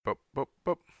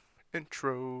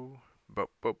Intro. Boop,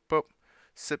 boop, boop.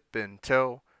 Sip and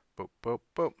tell. Boop, boop,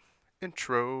 boop.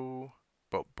 Intro.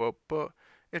 Boop, boop, boop.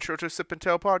 Intro to Sip and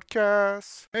Tell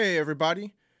podcast. Hey,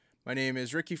 everybody. My name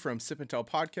is Ricky from SipNTel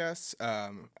Podcasts.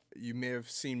 You may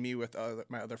have seen me with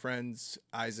my other friends,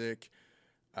 Isaac,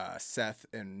 Seth,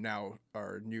 and now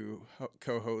our new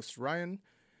co host, Ryan.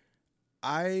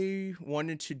 I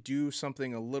wanted to do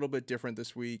something a little bit different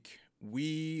this week.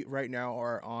 We right now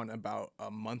are on about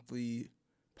a monthly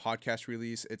podcast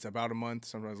release. It's about a month,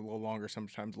 sometimes a little longer,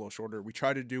 sometimes a little shorter. We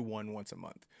try to do one once a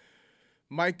month.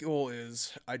 My goal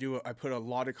is I put a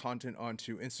lot of content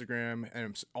onto Instagram,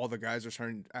 and all the guys are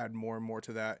starting to add more and more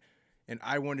to that. And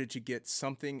I wanted to get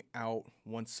something out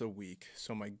once a week.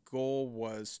 So my goal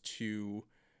was to,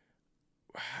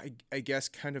 I guess,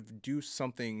 kind of do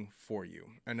something for you.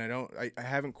 And I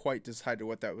haven't quite decided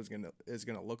what that is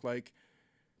gonna look like.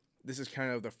 This is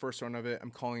kind of the first one of it.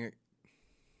 I'm calling it.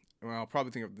 Well, I'll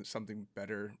probably think of something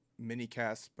better, mini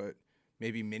cast, but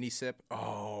maybe mini sip.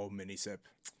 Oh, mini sip.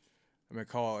 I'm gonna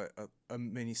call it a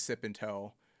mini sip and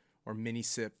tell, or mini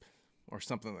sip, or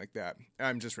something like that.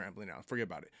 I'm just rambling now. Forget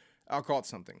about it. I'll call it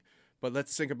something. But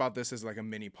let's think about this as like a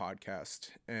mini podcast.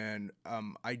 And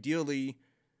ideally,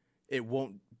 it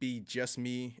won't be just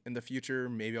me in the future.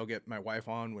 Maybe I'll get my wife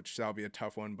on, which that'll be a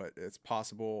tough one, but it's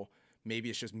possible.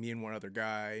 Maybe it's just me and one other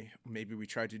guy. Maybe we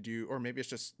try to do, or maybe it's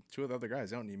just two of the other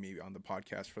guys. I don't need me on the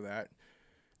podcast for that.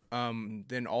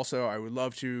 Then also, I would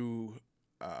love to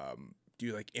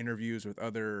do like interviews with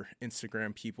other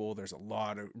Instagram people. There's a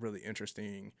lot of really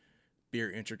interesting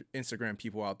Instagram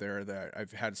people out there that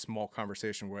I've had a small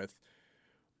conversation with,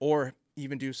 or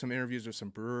even do some interviews with some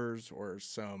brewers or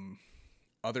some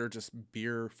other just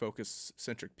beer focus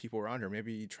centric people around here.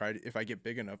 Maybe if I get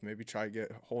big enough, maybe try to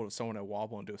get hold of someone at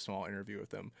Wobble and do a small interview with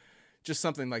them. Just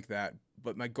something like that.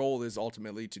 But my goal is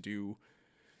ultimately to do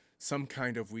some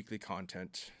kind of weekly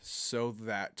content so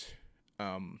that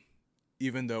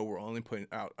even though we're only putting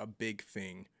out a big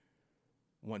thing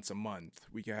once a month,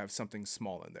 we can have something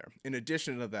small in there. In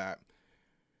addition to that,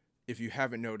 if you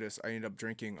haven't noticed, I end up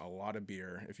drinking a lot of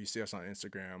beer. If you see us on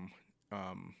Instagram,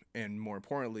 and more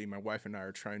importantly, my wife and I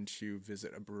are trying to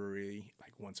visit a brewery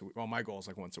like once a week. Well, my goal is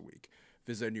like once a week.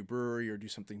 Visit a new brewery or do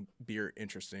something beer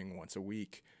interesting once a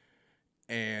week.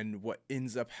 And what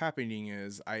ends up happening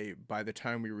is by the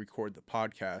time we record the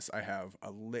podcast, I have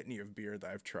a litany of beer that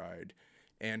I've tried.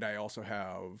 And I also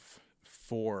have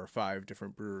 4 or 5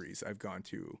 different breweries I've gone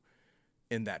to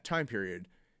in that time period.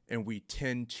 And we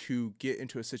tend to get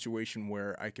into a situation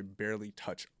where I could barely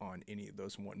touch on any of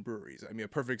those one breweries. I mean, a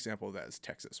perfect example of that is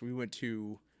Texas. We went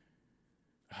to,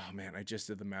 oh man, I just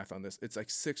did the math on this. It's like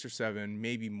 6 or 7,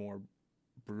 maybe more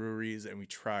breweries, and we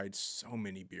tried so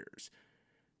many beers.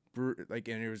 And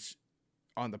it was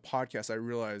on the podcast, I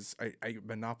realized I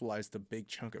monopolized a big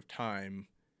chunk of time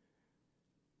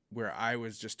where I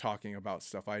was just talking about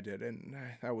stuff I did, and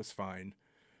that was fine.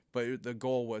 But the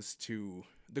goal is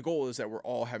that we're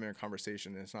all having a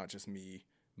conversation, and it's not just me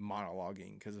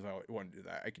monologuing. Because if I want to do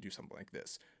that, I could do something like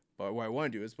this. But what I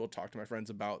want to do is we'll talk to my friends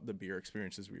about the beer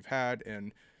experiences we've had,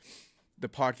 and the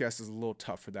podcast is a little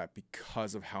tough for that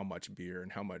because of how much beer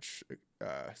and how much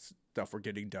stuff we're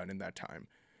getting done in that time.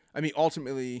 I mean,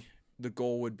 ultimately, the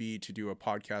goal would be to do a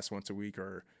podcast once a week,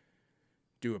 or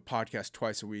do a podcast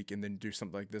twice a week, and then do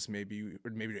something like this, maybe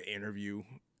to interview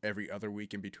every other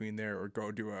week in between there, or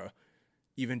go do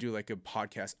like a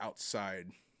podcast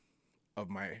outside of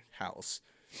my house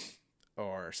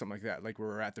or something like that. Like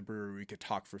we're at the brewery, we could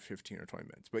talk for 15 or 20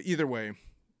 minutes. But either way,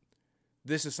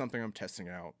 this is something I'm testing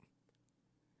out.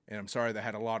 And I'm sorry that I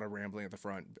had a lot of rambling at the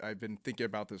front. I've been thinking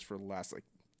about this for the last like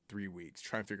 3 weeks,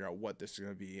 trying to figure out what this is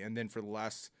going to be. And then for the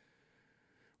last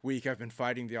week, I've been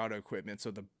fighting the audio equipment.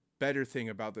 So the better thing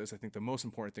about this, I think the most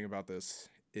important thing about this,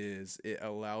 is it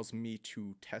allows me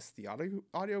to test the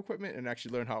audio equipment and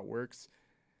actually learn how it works.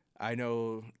 I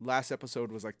know last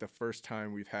episode was like the first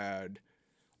time we've had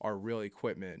our real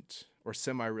equipment or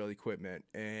semi-real equipment,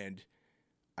 and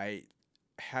I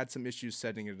had some issues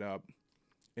setting it up.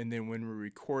 And then when we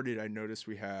recorded, I noticed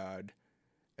we had,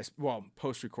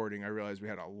 post-recording, I realized we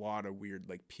had a lot of weird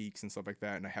like peaks and stuff like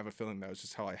that, and I have a feeling that was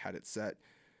just how I had it set.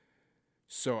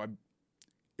 So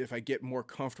if I get more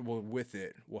comfortable with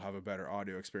it, we'll have a better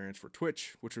audio experience for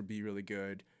Twitch, which would be really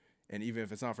good. And even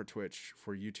if it's not for Twitch,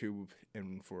 for YouTube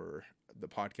and for the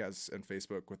podcasts and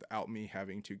Facebook, without me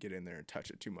having to get in there and touch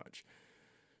it too much.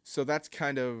 So that's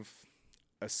kind of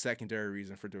a secondary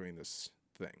reason for doing this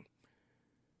thing.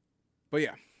 But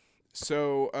yeah,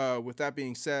 so with that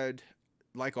being said,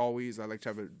 like always, I like to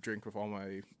have a drink with all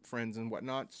my friends and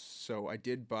whatnot. So I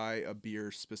did buy a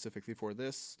beer specifically for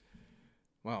this.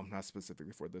 Well, not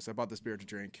specifically for this. I bought this beer to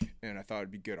drink, and I thought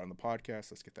it'd be good on the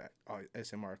podcast. Let's get that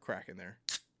SMR crack in there.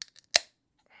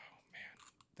 Oh man,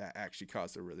 that actually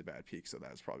caused a really bad peak, so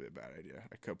that was probably a bad idea.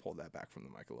 I could have pulled that back from the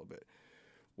mic a little bit.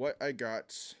 What I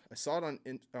got, I saw it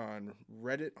on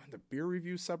Reddit, on the beer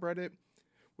review subreddit,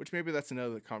 which maybe that's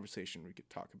another conversation we could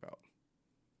talk about.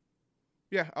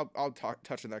 Yeah, I'll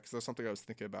touch on that because that's something I was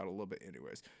thinking about a little bit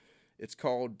anyways. It's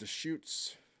called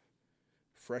Deschutes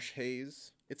Fresh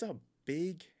Haze. It's a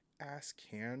big ass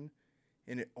can,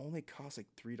 and it only costs like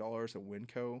 $3 at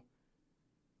Winco.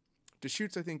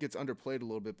 Deschutes, I think, gets underplayed a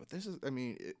little bit, but this is, I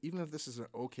mean, even if this is an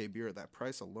okay beer at that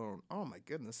price alone, oh my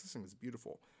goodness, this thing is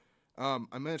beautiful. I'm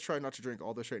going to try not to drink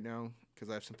all this right now because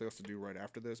I have something else to do right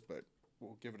after this, but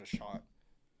we'll give it a shot.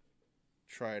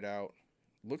 Try it out.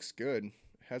 Looks good. It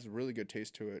has a really good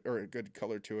taste to it, or a good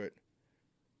color to it.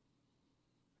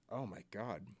 Oh my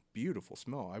god, beautiful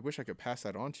smell. I wish I could pass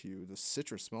that on to you. The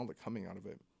citrus smell that's coming out of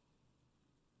it.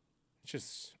 It's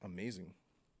just amazing.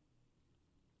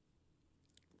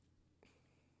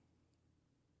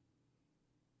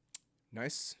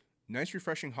 Nice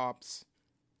refreshing hops.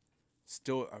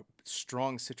 Still a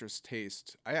strong citrus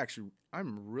taste. I'm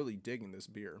really digging this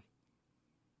beer.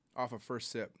 Off of first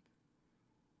sip.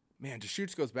 Man,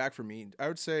 Deschutes goes back for me. I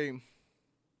would say,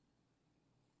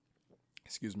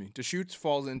 Deschutes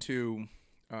falls into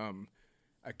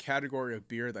a category of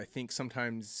beer that I think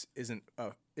sometimes isn't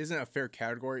a fair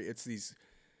category. It's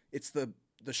the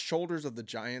shoulders of the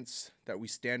giants that we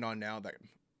stand on now that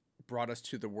brought us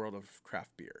to the world of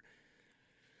craft beer.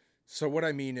 So what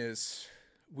I mean is,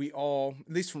 we all,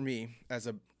 at least for me, as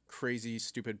a crazy,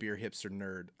 stupid beer hipster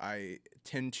nerd, I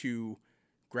tend to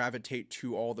gravitate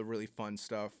to all the really fun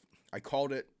stuff. I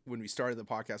called it when we started the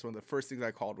podcast. One of the first things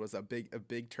I called was a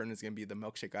big turn is going to be the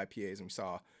milkshake IPAs, and we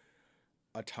saw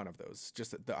a ton of those.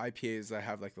 Just the IPAs that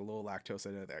have like the low lactose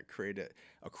in it that create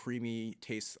a creamy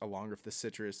taste along with the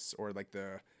citrus or like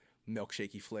the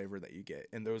milkshakey flavor that you get,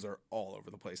 and those are all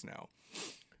over the place now.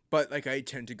 But like I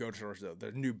tend to go towards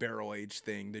the new barrel age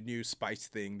thing, the new spice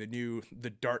thing,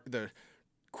 the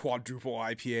quadruple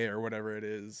IPA or whatever it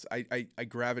is. I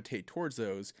gravitate towards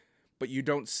those, but you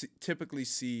don't typically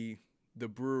see the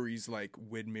breweries like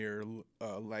Widmer,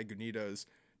 Lagunitas,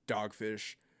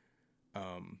 Dogfish,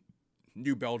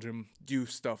 New Belgium do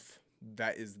stuff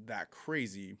that is that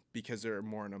crazy because they're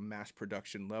more on a mass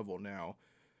production level now.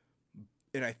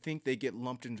 And I think they get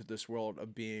lumped into this world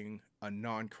of being a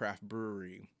non-craft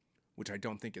brewery, which I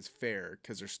don't think is fair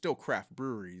because they're still craft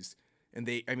breweries. And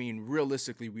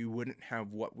realistically, we wouldn't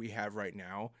have what we have right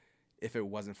now if it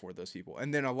wasn't for those people.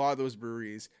 And then a lot of those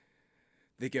breweries,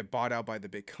 they get bought out by the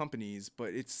big companies,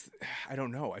 but I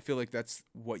don't know. I feel like that's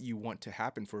what you want to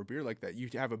happen for a beer like that. You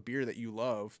have a beer that you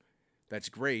love, that's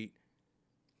great,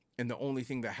 and the only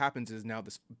thing that happens is now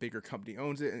this bigger company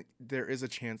owns it, and there is a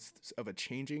chance of it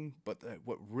changing, but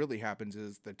what really happens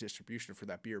is the distribution for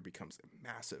that beer becomes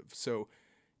massive. So,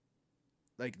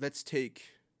 like, let's take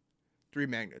Three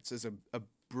Magnets as a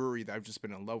brewery that I've just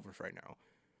been in love with right now.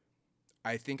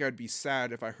 I think I'd be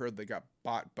sad if I heard they got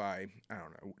bought by, I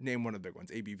don't know, name one of the big ones,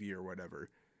 ABV or whatever.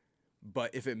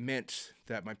 But if it meant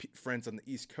that my friends on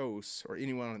the East Coast or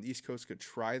anyone on the East Coast could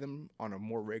try them on a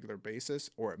more regular basis,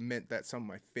 or it meant that some of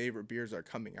my favorite beers that are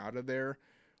coming out of there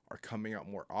are coming out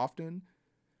more often,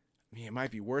 I mean, it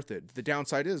might be worth it. The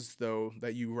downside is, though,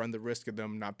 that you run the risk of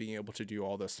them not being able to do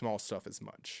all the small stuff as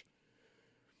much.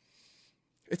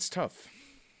 It's tough.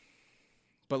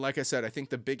 But like I said, I think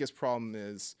the biggest problem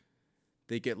is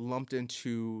they get lumped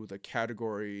into the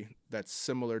category that's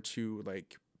similar to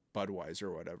like Budweiser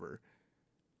or whatever.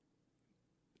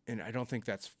 And I don't think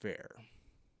that's fair.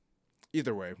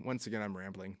 Either way, once again, I'm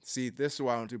rambling. See, this is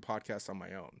why I don't do podcasts on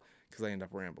my own, because I end up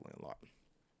rambling a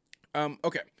lot.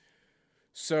 Okay.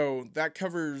 So that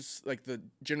covers like the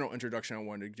general introduction I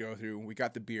wanted to go through. We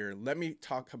got the beer. Let me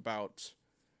talk about,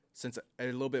 since a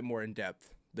little bit more in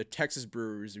depth, the Texas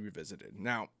breweries we visited.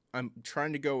 Now, I'm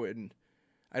trying to go in,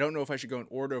 I don't know if I should go in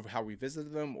order of how we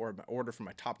visited them or my order from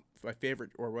my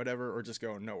favorite or whatever, or just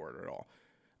go in no order at all.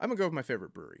 I'm going to go with my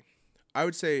favorite brewery. I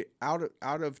would say out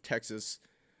of Texas,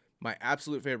 my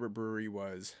absolute favorite brewery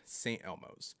was St.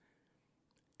 Elmo's.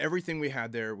 Everything we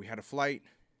had there, we had a flight.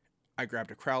 I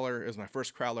grabbed a crowler. It was my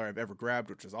first crowler I've ever grabbed,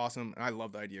 which was awesome. And I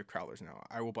love the idea of crowlers now.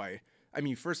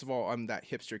 First of all, I'm that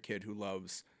hipster kid who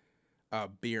loves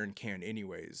beer in can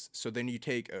anyways. So then you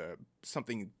take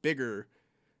something bigger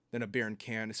than a beer in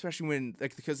can, especially when,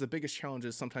 because the biggest challenge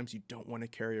is sometimes you don't want to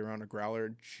carry around a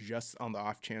growler just on the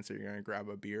off chance that you're going to grab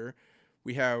a beer.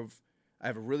 I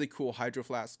have a really cool Hydro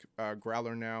Flask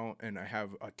growler now, and I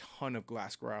have a ton of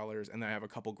glass growlers, and then I have a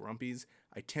couple Grumpies.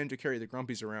 I tend to carry the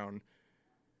Grumpies around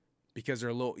because they're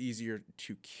a little easier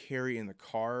to carry in the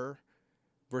car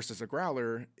versus a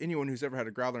growler. Anyone who's ever had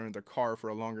a growler in their car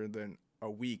for longer than a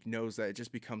week knows that it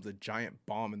just becomes a giant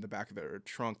bomb in the back of their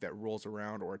trunk that rolls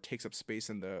around, or it takes up space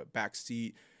in the back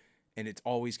seat. And it's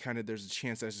always kind of, there's a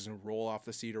chance that it's just going to roll off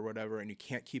the seat or whatever, and you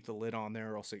can't keep the lid on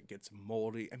there or else it gets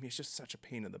moldy. I mean, it's just such a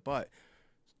pain in the butt.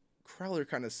 Crowler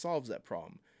kind of solves that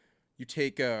problem. You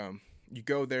take, you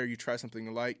go there, you try something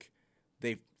you like,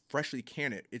 they freshly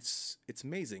can it. It's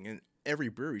amazing, and every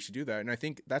brewery should do that. And I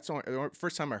think that's the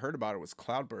first time I heard about it was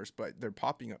Cloudburst, but they're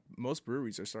popping up. Most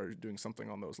breweries are started doing something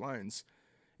on those lines,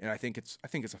 and I think it's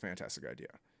a fantastic idea.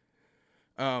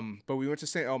 But we went to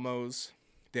St. Elmo's.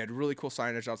 They had really cool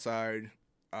signage outside.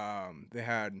 They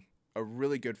had a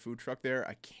really good food truck there.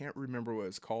 I can't remember what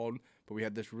it's called, but we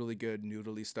had this really good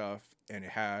noodly stuff, and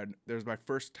there was my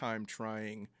first time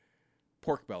trying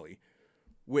pork belly,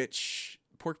 which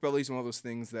pork belly is one of those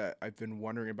things that I've been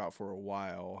wondering about for a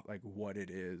while, like what it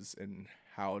is and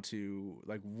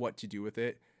what to do with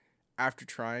it. After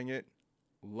trying it,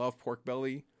 love pork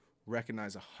belly,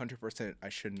 recognize 100% I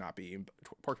should not be eating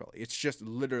pork belly. It's just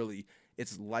literally,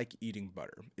 it's like eating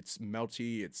butter. It's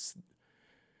melty. It's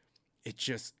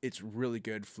really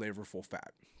good, flavorful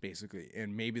fat, basically.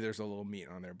 And maybe there's a little meat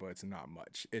on there, but it's not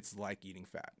much. It's like eating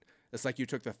fat. It's like you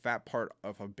took the fat part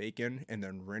of a bacon and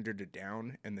then rendered it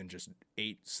down and then just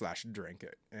ate/drank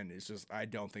it. And it's just, I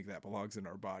don't think that belongs in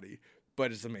our body,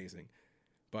 but it's amazing.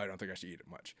 But I don't think I should eat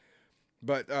it much.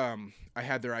 But I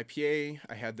had their IPA.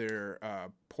 I had their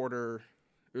porter.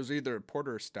 It was either a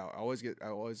porter or stout.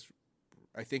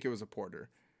 I think it was a porter.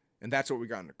 And that's what we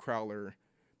got in the Crowler.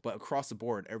 But across the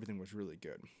board, everything was really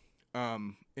good. I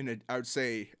would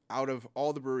say out of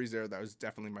all the breweries there, that was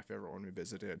definitely my favorite one we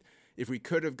visited. If we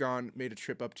could have made a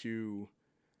trip up to,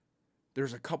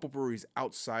 there's a couple breweries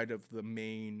outside of the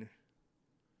main,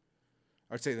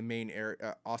 I would say the main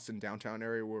area, Austin downtown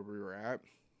area where we were at,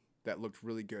 that looked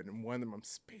really good. And one of them I'm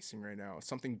spacing right now,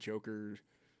 something Jester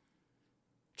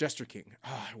King.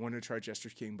 I wanted to try Jester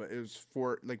King, but it was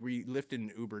we lifted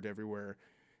and Ubered everywhere.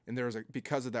 And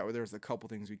because of that, there was a couple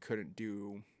things we couldn't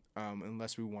do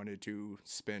unless we wanted to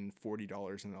spend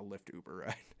 $40 in a Lyft Uber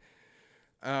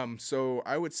ride. So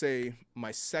I would say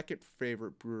my second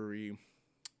favorite brewery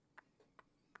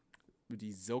would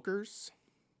be Zilker's.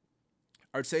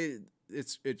 I would say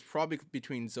it's probably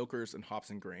between Zilker's and Hops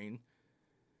and Grain.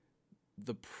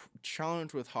 The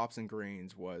challenge with Hops and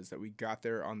Grains was that we got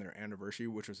there on their anniversary,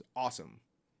 which was awesome,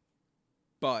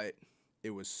 but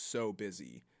it was so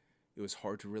busy. It was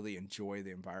hard to really enjoy the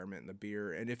environment and the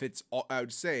beer. And I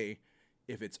would say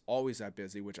if it's always that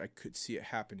busy, which I could see it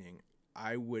happening,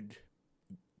 I would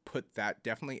put that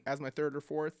definitely as my third or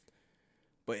fourth.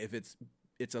 But if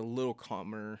it's a little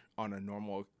calmer on a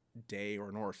normal day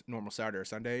or normal Saturday or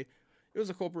Sunday, it was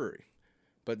a cool brewery.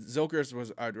 But Zilker's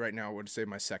was right now I would say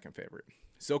my second favorite.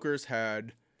 Zilker's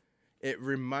it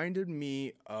reminded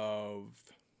me of,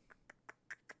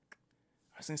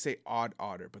 I was going to say Odd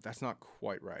Otter, but that's not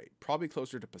quite right. Probably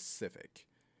closer to Pacific.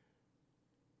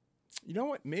 You know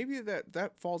what? Maybe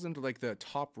that falls into like the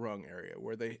top rung area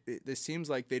where it seems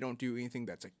like they don't do anything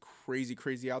that's like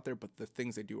crazy out there, but the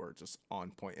things they do are just on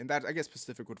point. And that, I guess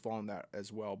Pacific would fall in that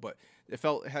as well, but it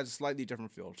has a slightly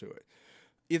different feel to it.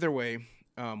 Either way,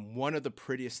 one of the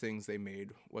prettiest things they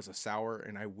made was a sour,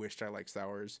 and I wished I liked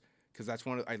sours because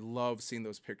I love seeing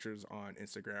those pictures on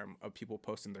Instagram of people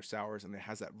posting their sours, and it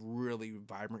has that really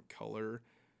vibrant color,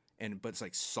 but it's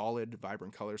like solid,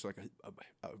 vibrant colors, so like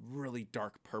a really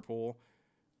dark purple.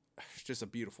 It's just a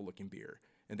beautiful looking beer,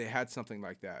 and they had something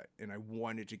like that, and I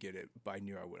wanted to get it, but I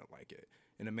knew I wouldn't like it.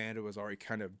 And Amanda was already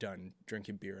kind of done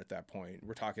drinking beer at that point.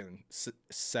 We're talking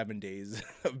 7 days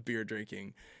of beer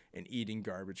drinking and eating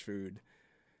garbage food.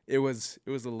 It was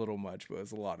a little much, but it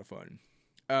was a lot of fun.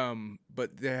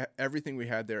 But everything we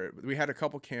had there, we had a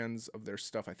couple cans of their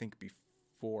stuff, I think,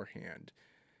 beforehand.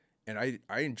 And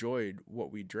I enjoyed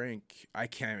what we drank. I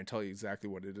can't even tell you exactly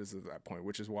what it is at that point,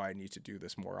 which is why I need to do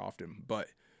this more often. But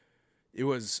it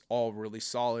was all really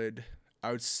solid.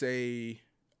 I would say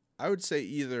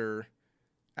either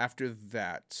after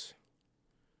that,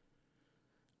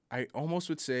 I almost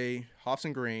would say Hops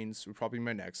and Grains would probably be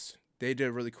my next. They did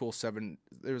a really cool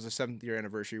there was a 7th year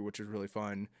anniversary, which was really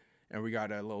fun. And we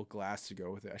got a little glass to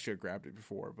go with it. I should have grabbed it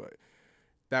before, but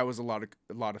that was a lot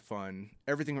of fun.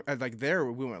 Everything, like there,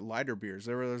 we went lighter beers.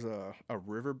 There was a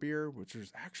river beer, which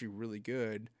was actually really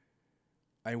good.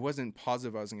 I wasn't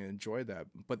positive I was going to enjoy that.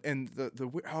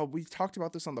 We talked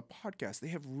about this on the podcast. They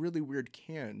have really weird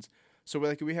cans. So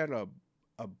we had a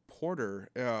porter,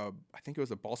 I think it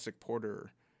was a Baltic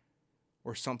porter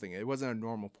or something. It wasn't a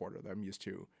normal porter that I'm used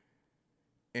to.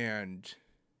 And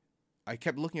I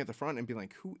kept looking at the front and being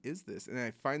like, who is this? And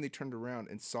I finally turned around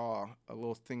and saw a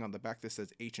little thing on the back that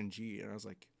says H&G. And I was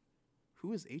like,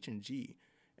 who is H&G?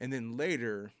 And then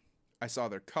later I saw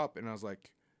their cup and I was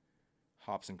like,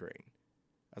 hops and grain.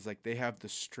 I was like, they have the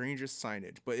strangest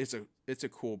signage, but it's a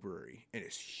cool brewery and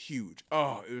it's huge.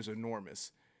 Oh, it was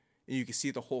enormous. And you can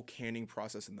see the whole canning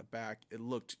process in the back. It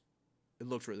looked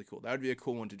really cool. That would be a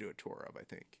cool one to do a tour of, I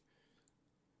think.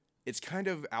 It's kind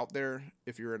of out there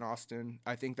if you're in Austin.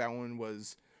 I think that one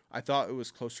was, I thought it was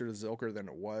closer to Zilker than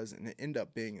it was, and it ended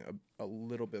up being a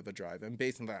little bit of a drive. And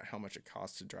based on that, how much it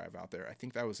costs to drive out there, I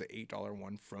think that was an $8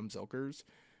 one from Zilker's.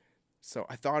 So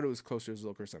I thought it was closer to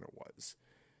Zilker's than it was.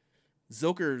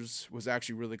 Zilker's was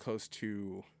actually really close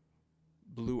to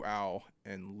Blue Owl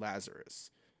and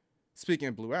Lazarus. Speaking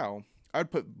of Blue Owl,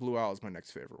 I'd put Blue Owl as my next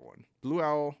favorite one. Blue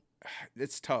Owl,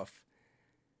 it's tough.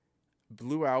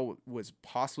 Blue Owl was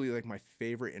possibly like my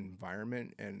favorite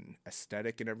environment and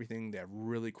aesthetic and everything. They have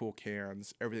really cool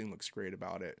cans. Everything looks great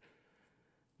about it.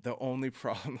 The only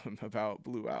problem about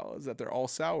Blue Owl is that they're all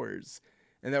sours.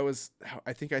 And that was,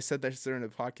 I think I said that during the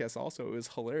podcast also. It was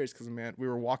hilarious because, man, we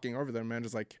were walking over there. Man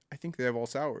was like, I think they have all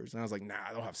sours. And I was like,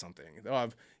 nah, they'll have something. They'll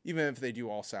have, even if they do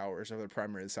all sours or their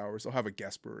primary sours, they'll have a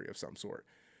guest brewery of some sort.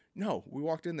 No, we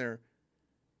walked in there.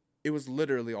 It was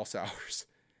literally all sours.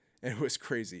 And it was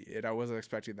crazy. And I wasn't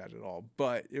expecting that at all.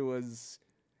 But it was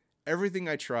everything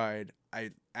I tried,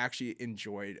 I actually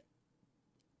enjoyed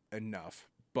enough.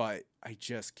 But I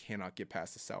just cannot get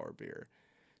past the sour beer.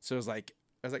 So it was like,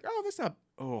 I was like, oh, that's not,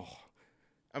 oh.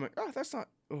 I'm like, oh, that's not,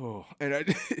 oh. And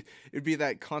it'd be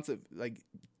that constant, like,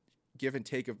 give and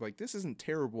take of, like, this isn't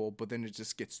terrible, but then it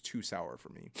just gets too sour for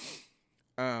me.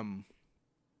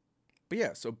 But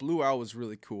yeah, so Blue Owl was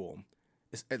really cool.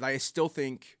 I still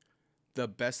think the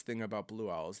best thing about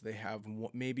Blue Owl is they have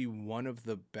maybe one of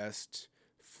the best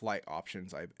flight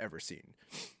options I've ever seen.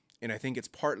 And I think it's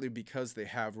partly because they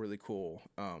have really cool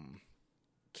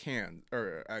cans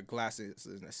or glasses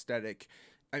and aesthetic.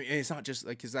 I mean, it's not just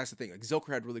like, because that's the thing. Like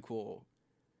Zilker had really cool.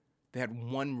 They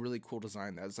had one really cool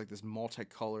design that was like this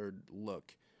multicolored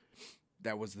look.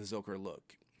 That was the Zilker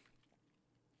look.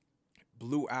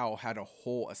 Blue Owl had a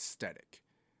whole aesthetic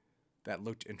that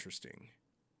looked interesting.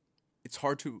 It's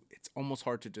almost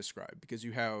hard to describe because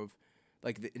you have,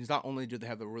 like, it's not only do they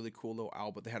have the really cool little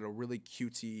owl, but they had a really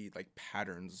cutesy, like,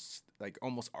 patterns, like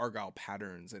almost Argyle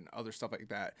patterns and other stuff like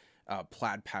that,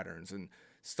 plaid patterns and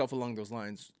stuff along those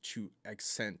lines to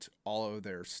accent all of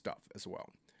their stuff as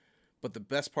well. But the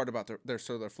best part about their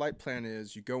flight plan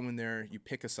is you go in there, you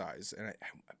pick a size, and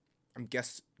I'm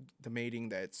estimating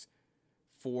that it's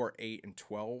 4, 8, and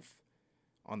 12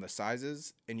 on the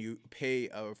sizes, and you pay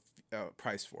a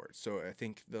price for it. So I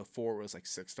think the 4 was like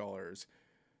 $6,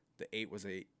 the 8 was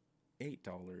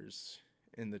 $8,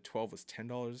 and the 12 was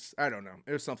 $10. I don't know.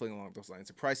 It was something along those lines.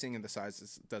 The pricing and the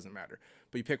sizes doesn't matter.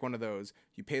 But you pick one of those,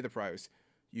 you pay the price,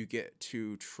 you get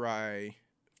to try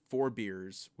 4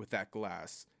 beers with that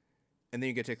glass, and then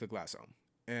you get to take the glass home.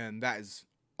 And that is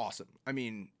awesome. I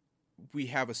mean, we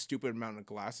have a stupid amount of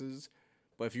glasses,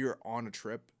 but if you're on a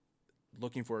trip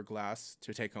looking for a glass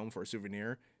to take home for a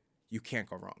souvenir, you can't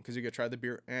go wrong because you get to try the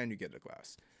beer and you get a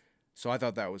glass. So I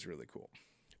thought that was really cool.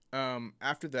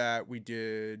 After that, we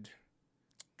did.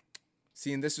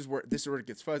 See, and this is where it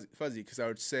gets fuzzy because I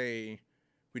would say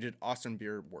we did Austin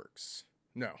Beer Works.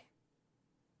 No.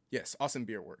 Yes, Austin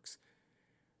Beer Works.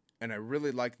 And I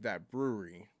really liked that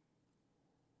brewery.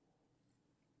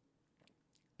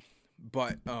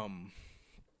 But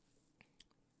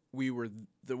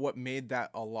what made that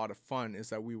a lot of fun is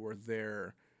that we were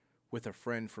there with a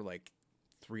friend for like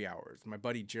 3 hours. My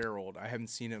buddy Gerald, I haven't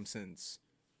seen him since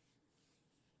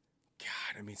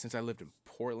I lived in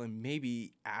Portland,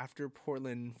 maybe after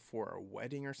Portland for a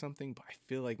wedding or something, but I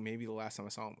feel like maybe the last time I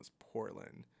saw him was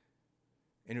Portland.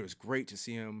 And it was great to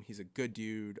see him. He's a good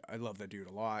dude. I love that dude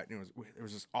a lot. And it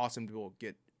was just awesome to be able to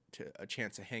get to a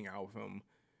chance to hang out with him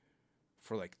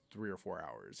for like 3 or 4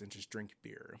 hours and just drink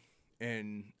beer.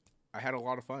 And I had a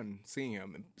lot of fun seeing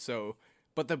him. So,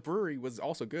 but the brewery was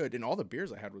also good, and all the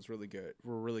beers I had were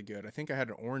really good. I think I had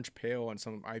an orange pale and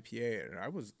some IPA, and I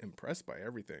was impressed by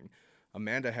everything.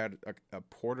 Amanda had a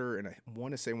porter, and I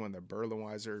want to say one of the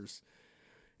Berlinweisers,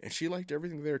 and she liked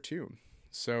everything there too.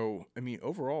 So, I mean,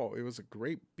 overall, it was a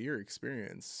great beer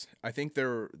experience. I think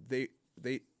they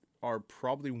are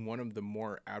probably one of the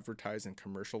more advertised and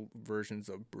commercial versions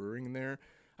of brewing there.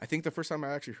 I think the first time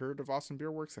I actually heard of Austin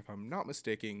Beer Works, if I'm not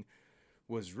mistaken,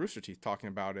 was Rooster Teeth talking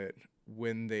about it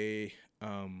when they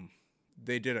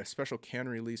did a special can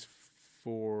release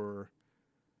for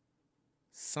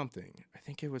something. I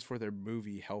think it was for their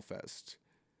movie Hellfest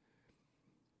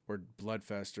or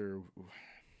Bloodfest or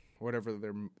whatever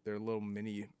their little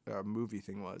mini movie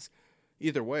thing was.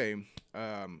 Either way,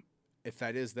 if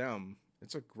that is them,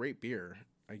 it's a great beer.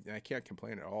 I can't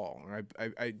complain at all. And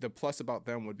I the plus about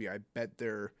them would be I bet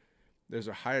there's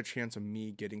a higher chance of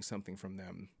me getting something from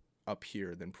them up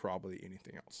here than probably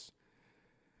anything else.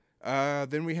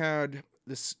 Then we had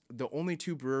the only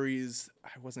two breweries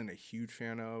I wasn't a huge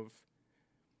fan of,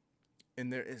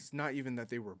 and it's not even that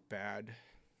they were bad,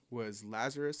 was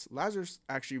Lazarus. Lazarus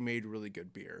actually made really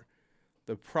good beer.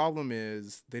 The problem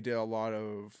is they did a lot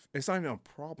of, it's not even a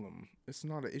problem. It's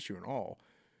not an issue at all.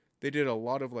 They did a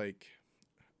lot of I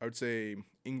would say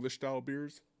English style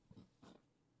beers.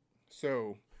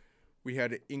 So we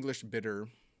had an English bitter,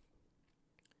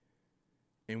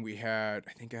 and I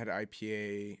think I had an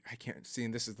IPA. I can't see,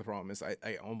 and this is the problem, is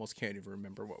I almost can't even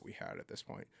remember what we had at this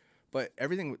point. But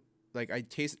everything,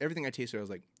 everything I tasted, I was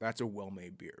like, that's a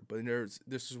well-made beer. But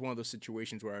this is one of those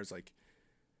situations where I was like,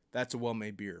 that's a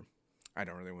well-made beer. I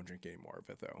don't really want to drink any more of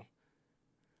it, though.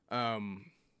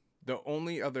 The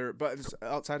only other, but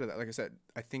outside of that, like I said,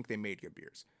 I think they made good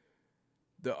beers.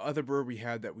 The other brewer we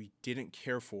had that we didn't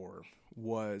care for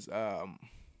was, and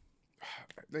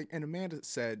Amanda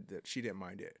said that she didn't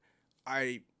mind it.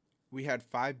 We had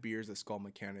 5 beers at Skull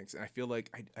Mechanics, and I feel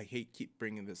like I keep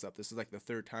bringing this up. This is like the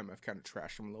third time I've kind of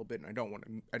trashed them a little bit, and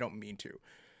I don't mean to.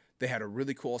 They had a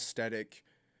really cool aesthetic.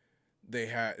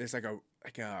 It's like a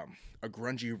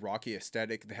grungy, rocky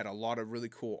aesthetic. They had a lot of really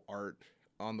cool art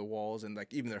on the walls, and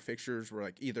like even their fixtures were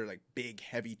like either like big,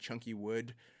 heavy, chunky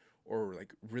wood, or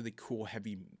like really cool,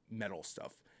 heavy metal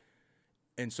stuff.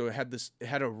 And so it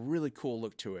had a really cool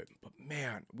look to it. But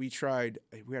man, we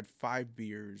had 5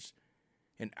 beers,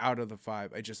 and out of the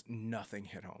 5, nothing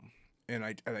hit home. And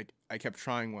I kept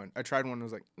trying one. I tried one and I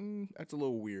was like, that's a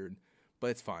little weird, but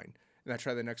it's fine. And I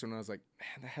tried the next one and I was like,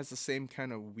 man, that has the same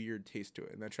kind of weird taste to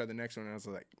it. And I tried the next one and I was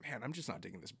like, man, I'm just not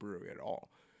digging this brewery at all.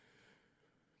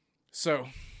 So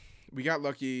we got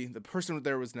lucky. The person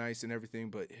there was nice and everything,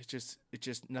 but it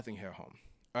just nothing hit home.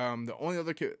 The only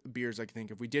other beers I can think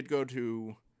of, we did go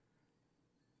to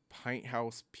Pint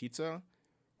House Pizza,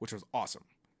 which was awesome.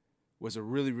 Was a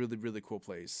really, really, really cool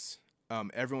place.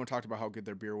 Everyone talked about how good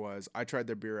their beer was. I tried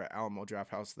their beer at Alamo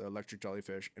Draft House, the Electric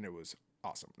Jellyfish, and it was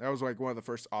awesome. That was like one of the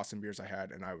first awesome beers I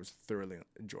had, and I was thoroughly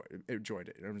enjoyed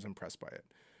it. I was impressed by it.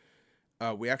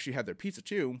 We actually had their pizza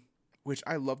too, which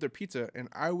I love their pizza, and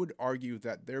I would argue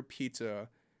that their pizza,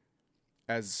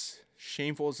 as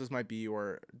shameful as this might be,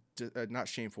 or not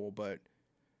shameful, but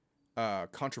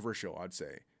controversial, I'd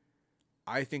say,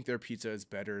 I think their pizza is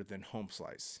better than Home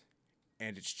Slice,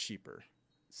 and it's cheaper,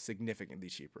 significantly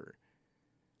cheaper.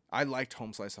 I liked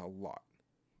Home Slice a lot,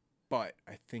 but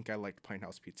I think I liked Pint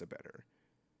House Pizza better.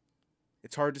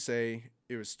 It's hard to say.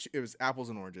 It was apples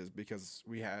and oranges, because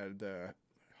we had the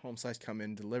Home Slice come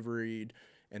in delivered,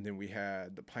 and then we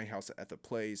had the Pint House at the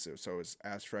place, so it's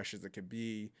as fresh as it could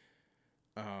be.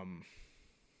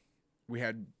 We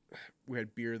had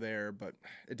beer there, but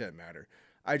it didn't matter.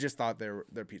 I just thought their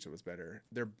pizza was better.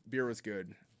 Their beer was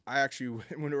good. I actually,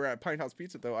 when we were at Pint House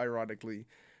Pizza, though, ironically,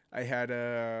 I had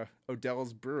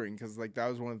Odell's Brewing, because like that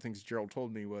was one of the things Gerald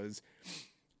told me was,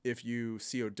 if you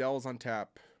see Odell's on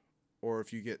tap, or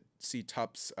if you see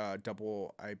Tup's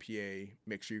double IPA,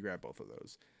 make sure you grab both of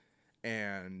those.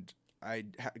 And I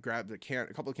grabbed a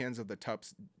couple of cans of the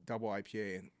Tup's double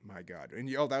IPA, and my God, and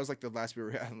that was like the last beer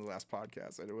we had on the last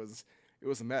podcast, and it was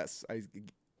a mess.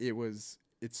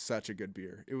 It's such a good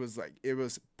beer. It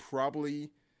was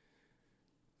probably,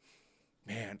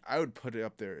 man, I would put it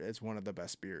up there as one of the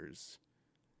best beers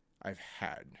I've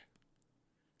had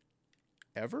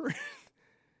ever.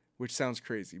 Which sounds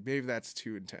crazy. Maybe that's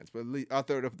too intense, but at least I'll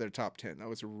throw it up there top 10. That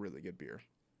was a really good beer.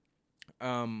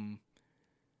 And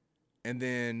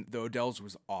then the Odell's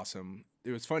was awesome.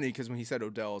 It was funny because when he said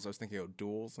Odell's, I was thinking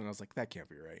O'Doul's, and I was like, that can't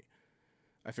be right.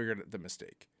 I figured the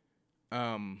mistake.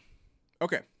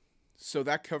 Okay. So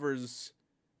that covers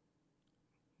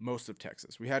most of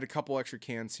Texas. We had a couple extra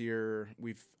cans here.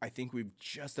 I think we've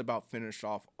just about finished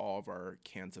off all of our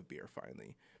cans of beer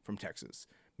finally from Texas.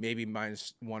 Maybe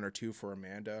minus 1 or 2 for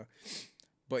Amanda.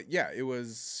 But yeah, it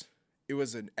was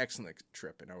an excellent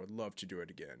trip, and I would love to do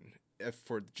it again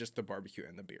for just the barbecue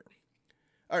and the beer.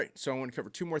 All right, so I want to cover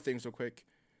 2 more things real quick.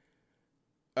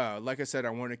 Like I said, I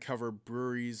want to cover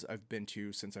breweries I've been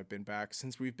to since I've been back.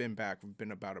 Since we've been back, we've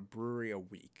been about a brewery a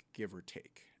week, give or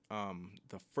take.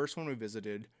 The first one we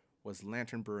visited was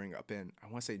Lantern Brewing up in, I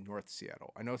want to say North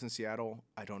Seattle. I know it's in Seattle.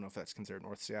 I don't know if that's considered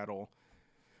North Seattle.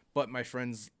 But my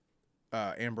friends,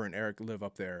 Amber and Eric, live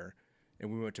up there, and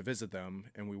we went to visit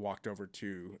them, and we walked over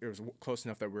to, it was close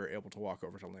enough that we were able to walk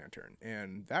over to Lantern.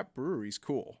 And that brewery's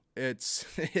cool.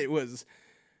 It was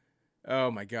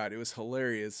Oh my god, it was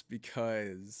hilarious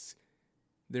because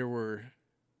there were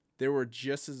there were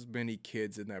just as many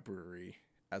kids in that brewery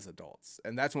as adults,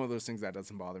 and that's one of those things that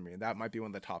doesn't bother me. And that might be one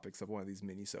of the topics of one of these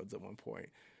mini-sodes at one point.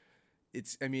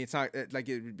 I mean, it's not like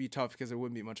it would be tough because it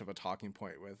wouldn't be much of a talking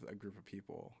point with a group of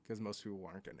people because most people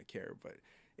aren't going to care. But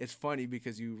it's funny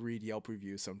because you read Yelp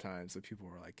reviews sometimes that people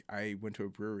are like, I went to a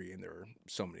brewery and there were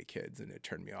so many kids and it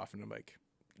turned me off. And I'm like,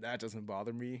 that doesn't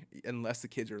bother me unless the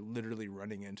kids are literally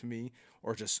running into me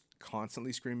or just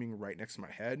constantly screaming right next to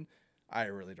my head. I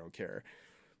really don't care.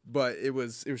 But it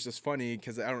was just funny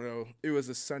because I don't know. It was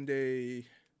a Sunday.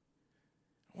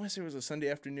 I want to say it was a Sunday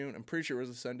afternoon. I'm pretty sure it was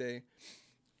a Sunday.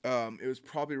 It was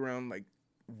probably around like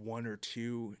 1 or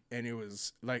 2, and it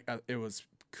was like it was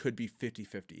could be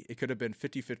 50-50. It could have been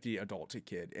 50-50 adult to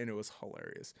kid, and it was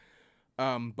hilarious.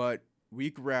 But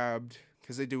we grabbed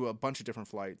because they do a bunch of different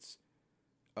flights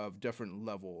of different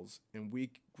levels, and we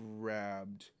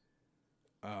grabbed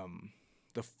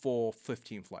the full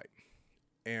 15 flight,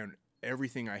 and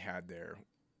everything I had there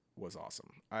was awesome.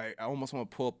 I almost want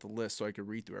to pull up the list so I could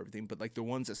read through everything, but like the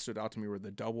ones that stood out to me were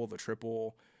the double, the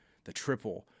triple.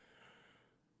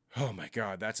 Oh my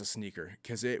god, that's a sneaker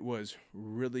because it was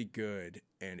really good,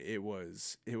 and it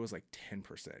was like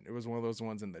 10%. It was one of those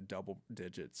ones in the double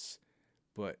digits,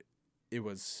 but it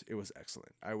was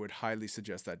excellent. I would highly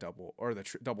suggest that double or the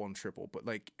double and triple. But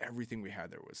like everything we had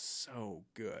there was so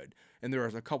good, and there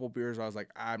was a couple beers I was like,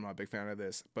 I'm not a big fan of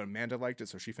this, but Amanda liked it,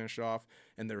 so she finished it off.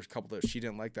 And there was a couple that she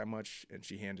didn't like that much, and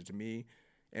she handed to me,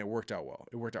 and it worked out well.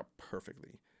 It worked out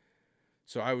perfectly.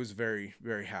 So I was very,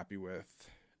 very happy with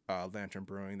Lantern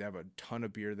Brewing. They have a ton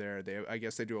of beer there. I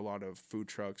guess they do a lot of food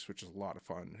trucks, which is a lot of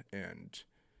fun. And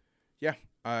yeah,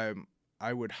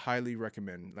 I would highly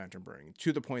recommend Lantern Brewing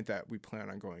to the point that we plan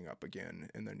on going up again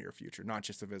in the near future, not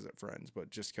just to visit friends, but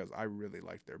just because I really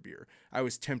liked their beer. I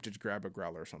was tempted to grab a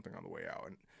growler or something on the way out,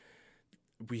 and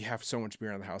we have so much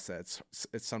beer in the house that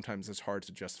it's sometimes it's hard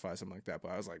to justify something like that.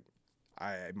 But I was like,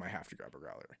 I might have to grab a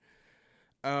growler.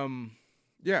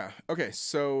 Yeah. Okay.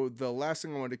 So the last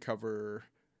thing I wanted to cover,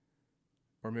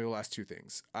 or maybe the last two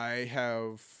things, I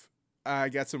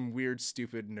got some weird,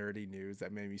 stupid, nerdy news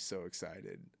that made me so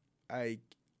excited. I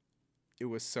it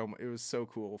was so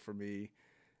cool for me.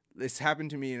 This happened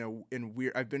to me in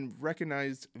weird. I've been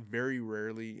recognized very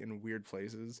rarely in weird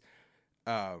places.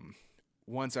 Um,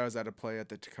 Once I was at a play at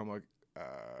the Tacoma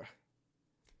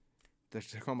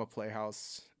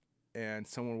Playhouse, and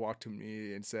someone walked to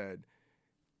me and said,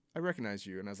 I recognize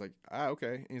you. And I was like,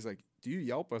 okay. And he's like, do you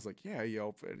Yelp? I was like, yeah, I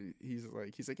Yelp. And he's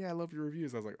like, yeah, I love your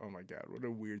reviews. I was like, oh my God, what a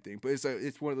weird thing. But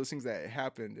it's one of those things that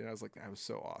happened. And I was like, that was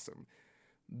so awesome.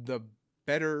 The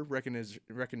better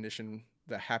recognition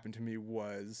that happened to me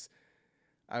was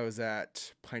I was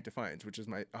at Pint Defiance, which is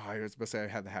I was supposed to say I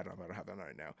had the hat on, but I don't have that on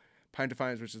right now. Pint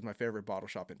Defiance, which is my favorite bottle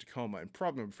shop in Tacoma, and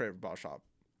probably my favorite bottle shop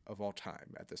of all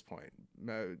time at this point.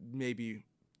 Maybe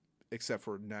except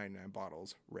for 99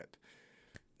 Bottles, RIP,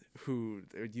 who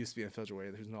it used to be in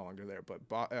Federated, who's no longer there. But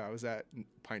I was at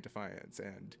Pint Defiance,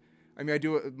 and I mean, I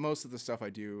do most of the stuff I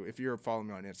do. If you're following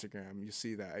me on Instagram, you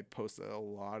see that I post a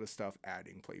lot of stuff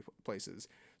adding places.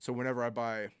 So whenever I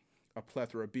buy a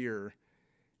plethora of beer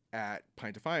at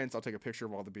Pint Defiance, I'll take a picture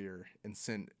of all the beer and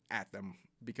send at them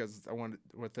because I want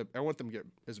them to get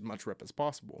as much rep as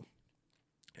possible.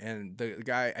 And the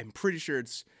guy, I'm pretty sure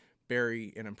it's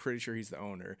Barry, and I'm pretty sure he's the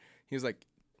owner. He was like,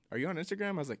 are you on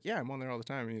Instagram? I was like, yeah, I'm on there all the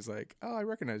time. And he's like, oh, I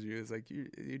recognize you. He's like,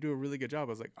 you do a really good job.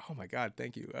 I was like, oh my God,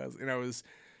 thank you.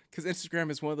 Because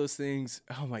Instagram is one of those things.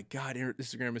 Oh my God,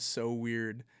 Instagram is so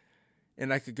weird.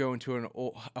 And I could go into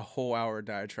a whole hour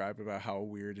diatribe about how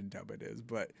weird and dumb it is.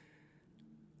 But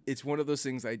it's one of those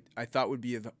things I thought would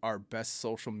be our best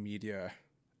social media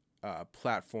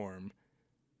platform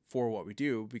for what we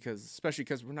do, especially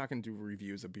because we're not going to do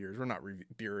reviews of beers. We're not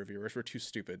beer reviewers. We're too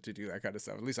stupid to do that kind of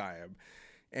stuff. At least I am.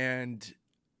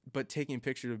 But taking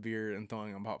pictures of beer and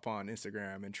throwing them up on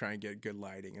Instagram and trying to get good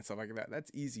lighting and stuff like that, that's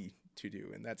easy to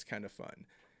do, and that's kind of fun.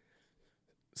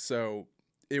 So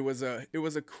it was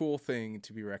a cool thing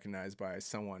to be recognized by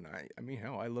someone I mean,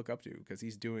 hell, I look up to, because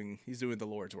he's doing the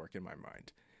Lord's work in my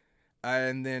mind.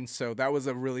 And then so that was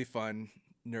a really fun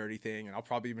nerdy thing, and I'll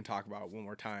probably even talk about it one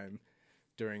more time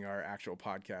during our actual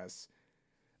podcast.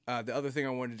 The other thing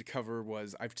I wanted to cover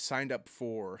was I've signed up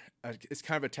for it's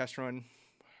kind of a test run,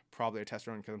 probably a test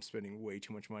run because I'm spending way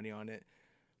too much money on it.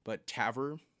 But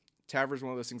Taver is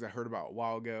one of those things I heard about a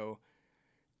while ago,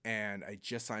 and I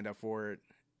just signed up for it,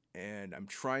 and I'm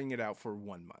trying it out for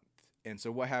 1 month. And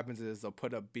so what happens is they'll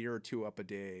put a beer or two up a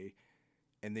day,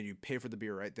 and then you pay for the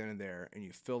beer right then and there, and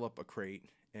you fill up a crate,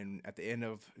 And at the end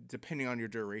of, depending on your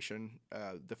duration,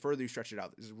 the further you stretch it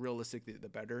out, is realistically the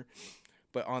better.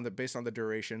 But based on the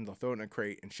duration, they'll throw it in a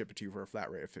crate and ship it to you for a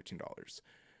flat rate of $15.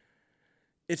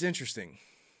 It's interesting.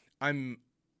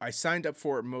 I signed up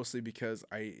for it mostly because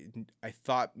I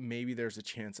thought maybe there's a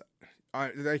chance.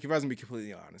 Like, if I was gonna be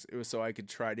completely honest, it was so I could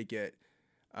try to get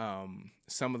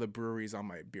some of the breweries on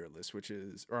my beer list,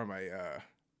 or on my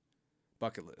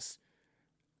bucket list.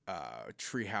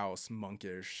 Treehouse,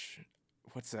 Monkish.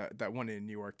 What's that one in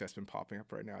New York that's been popping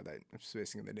up right now that I'm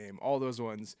spacing the name? All those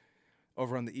ones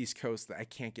over on the East Coast that I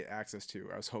can't get access to.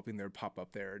 I was hoping they would pop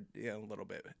up there in a little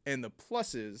bit. And the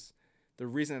plus is, the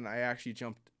reason I actually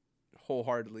jumped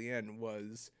wholeheartedly in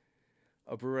was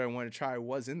a brewery I wanted to try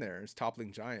was in there. It's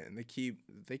Toppling Giant, and they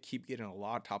keep getting a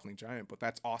lot of Toppling Giant, but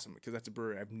that's awesome because that's a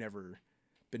brewery I've never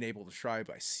been able to try,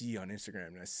 but I see on Instagram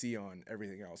and I see on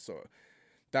everything else. So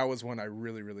that was one I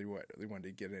really wanted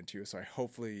to get into. So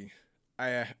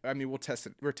I mean, we'll test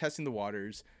it. We're testing the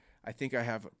waters. I think I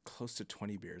have close to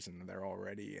 20 beers in there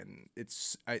already, and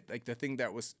the thing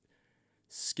that was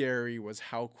scary was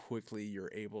how quickly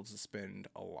you're able to spend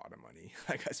a lot of money.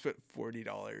 Like, I spent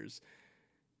 $40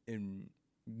 in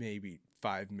maybe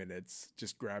 5 minutes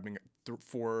just grabbing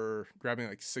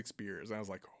like 6 beers, and I was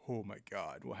like, oh my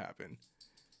god, what happened?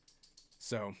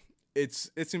 So it's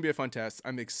gonna be a fun test.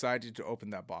 I'm excited to open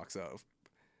that box up,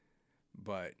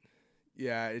 but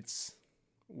yeah,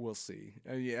 we'll see.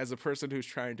 I mean, as a person who's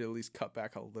trying to at least cut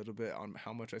back a little bit on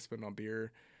how much I spend on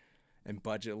beer and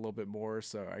budget a little bit more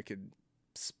so I could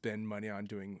spend money on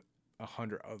doing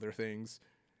 100 other things,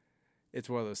 it's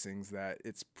one of those things that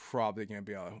it's probably going to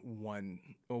be a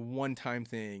one-time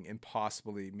thing, and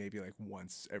possibly maybe like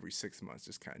once every 6 months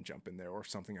just kind of jump in there, or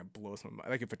something that blows my mind.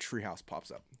 Like if a Treehouse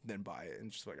pops up, then buy it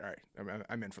and just like, all right,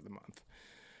 I'm in for the month.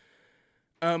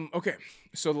 Okay,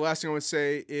 so the last thing I want to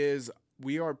say is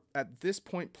we are at this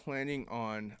point planning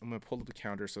on, I'm going to pull up the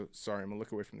calendar, so sorry, I'm going to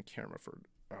look away from the camera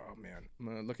I'm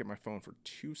going to look at my phone for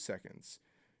 2 seconds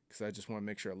because I just want to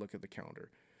make sure I look at the calendar.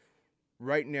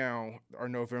 Right now, our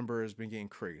November has been getting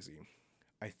crazy.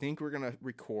 I think we're going to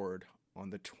record on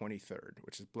the 23rd,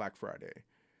 which is Black Friday.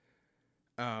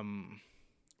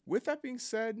 With that being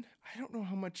said, I don't know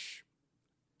how much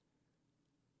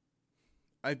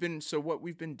what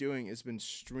we've been doing has been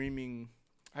streaming.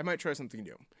 I might try something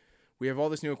new. We have all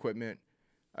this new equipment.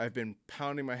 I've been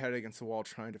pounding my head against the wall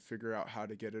trying to figure out how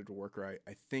to get it to work right.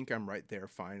 I think I'm right there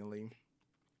finally.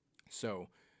 So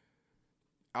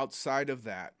outside of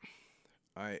that,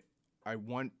 I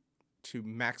want to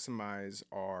maximize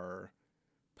our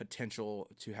potential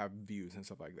to have views and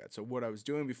stuff like that. So what I was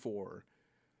doing before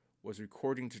was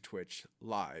recording to Twitch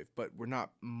live, but we're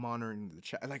not monitoring the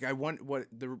chat. Like, I want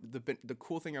the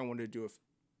cool thing I wanted to do with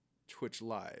Twitch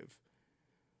live,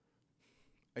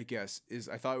 I guess, is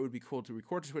I thought it would be cool to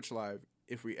record to Twitch live.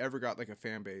 If we ever got like a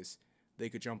fan base, they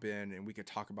could jump in and we could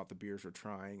talk about the beers we're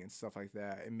trying and stuff like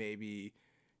that. And maybe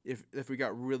if we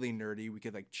got really nerdy, we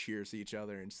could like cheers to each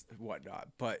other and whatnot.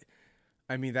 But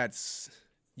I mean,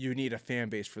 you need a fan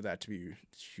base for that to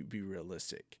be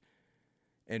realistic.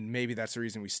 And maybe that's the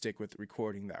reason we stick with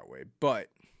recording that way. But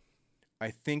I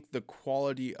think the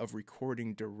quality of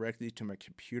recording directly to my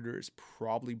computer is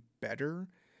probably better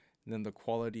than the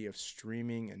quality of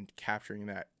streaming and capturing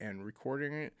that and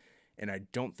recording it. And I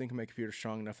don't think my computer's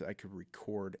strong enough that I could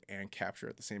record and capture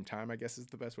at the same time, I guess is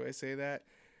the best way to say that.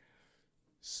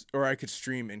 Or I could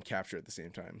stream and capture at the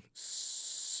same time.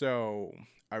 So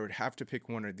I would have to pick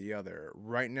one or the other.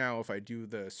 Right now, if I do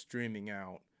the streaming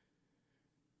out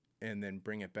and then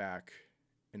bring it back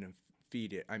and then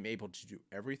feed it, I'm able to do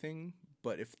everything.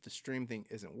 But if the stream thing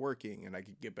isn't working and I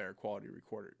could get better quality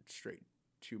recorded straight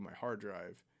to my hard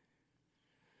drive,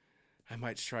 I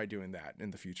might try doing that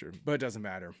in the future, but it doesn't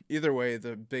matter. Either way,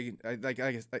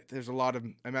 there's a lot of,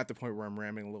 I'm at the point where I'm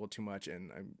rambling a little too much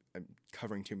and I'm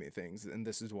covering too many things. And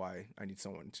this is why I need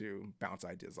someone to bounce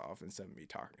ideas off instead of me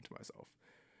talking to myself.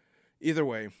 Either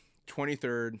way,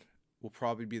 23rd will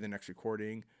probably be the next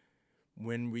recording.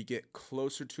 When we get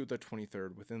closer to the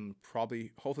 23rd,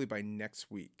 hopefully by next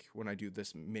week, when I do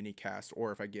this mini cast,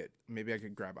 or maybe I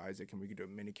could grab Isaac and we could do a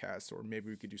mini cast, or maybe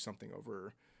we could do something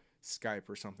over Skype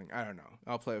or something. I don't know.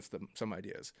 I'll play with some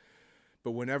ideas.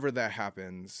 But whenever that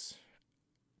happens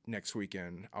next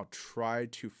weekend, I'll try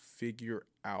to figure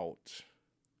out,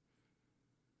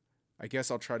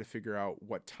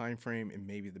 what time frame and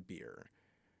maybe the beer.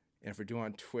 And if we're doing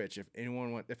on Twitch,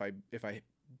 if I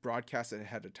broadcast it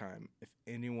ahead of time, if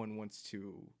anyone wants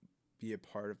to be a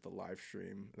part of the live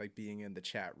stream, like being in the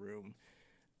chat room,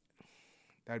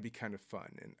 that'd be kind of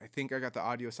fun. And I think I got the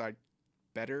audio side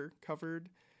better covered.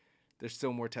 There's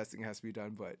still more testing that has to be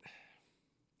done, but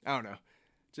I don't know.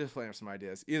 Just playing up some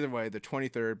ideas. Either way, the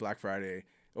 23rd, Black Friday,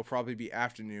 it'll probably be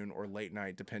afternoon or late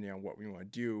night, depending on what we want to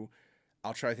do.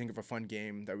 I'll try to think of a fun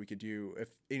game that we could do. If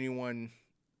anyone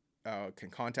can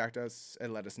contact us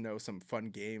and let us know some fun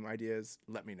game ideas,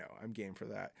 let me know. I'm game for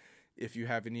that. If you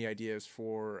have any ideas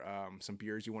for some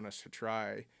beers you want us to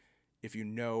try, if you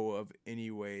know of any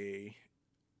way,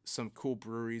 some cool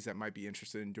breweries that might be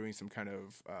interested in doing some kind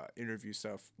of interview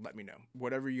stuff, let me know.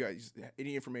 Whatever you guys,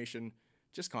 any information,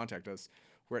 just contact us.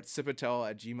 We're at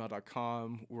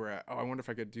sipintel@gmail.com. We're at, I wonder if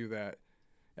I could do that.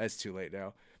 It's too late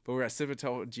now. But we're at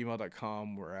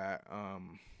sipintel@gmail.com. We're at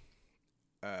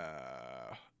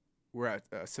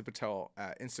SipNTel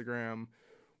at Instagram.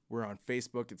 We're on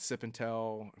Facebook. It's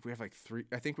SipNTel. We have like 3.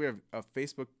 I think we have a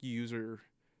Facebook user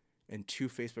and 2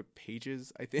 Facebook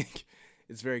pages. I think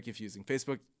it's very confusing.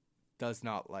 Facebook does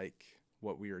not like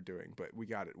what we are doing, but we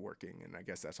got it working, and I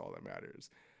guess that's all that matters.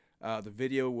 The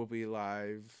video will be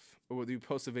live. We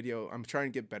post a video. I'm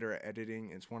trying to get better at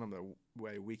editing. It's one of the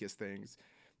weakest things,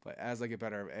 but as I get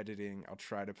better at editing, I'll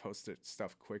try to post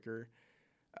stuff quicker.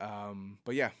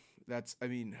 But yeah,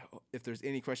 if there's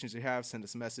any questions you have, send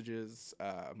us messages.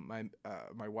 My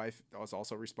wife is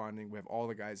also responding. We have all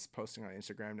the guys posting on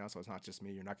Instagram now, so it's not just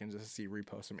me. You're not going to just see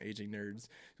reposts from Aging Nerds.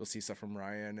 You'll see stuff from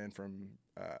Ryan and from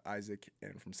Isaac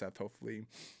and from Seth, hopefully.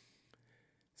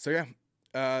 So yeah,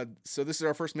 so this is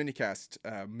our first mini-cast.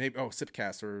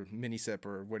 Sipcast or mini-sip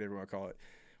or whatever you want to call it.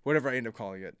 Whatever I end up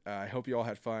calling it. I hope you all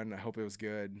had fun. I hope it was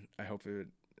good. I hope to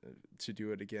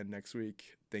do it again next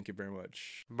week. Thank you very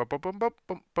much. Bum, bum, bum, bum,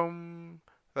 bum, bum.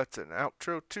 That's an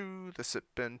outro to the Sip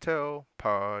and Tell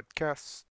podcast.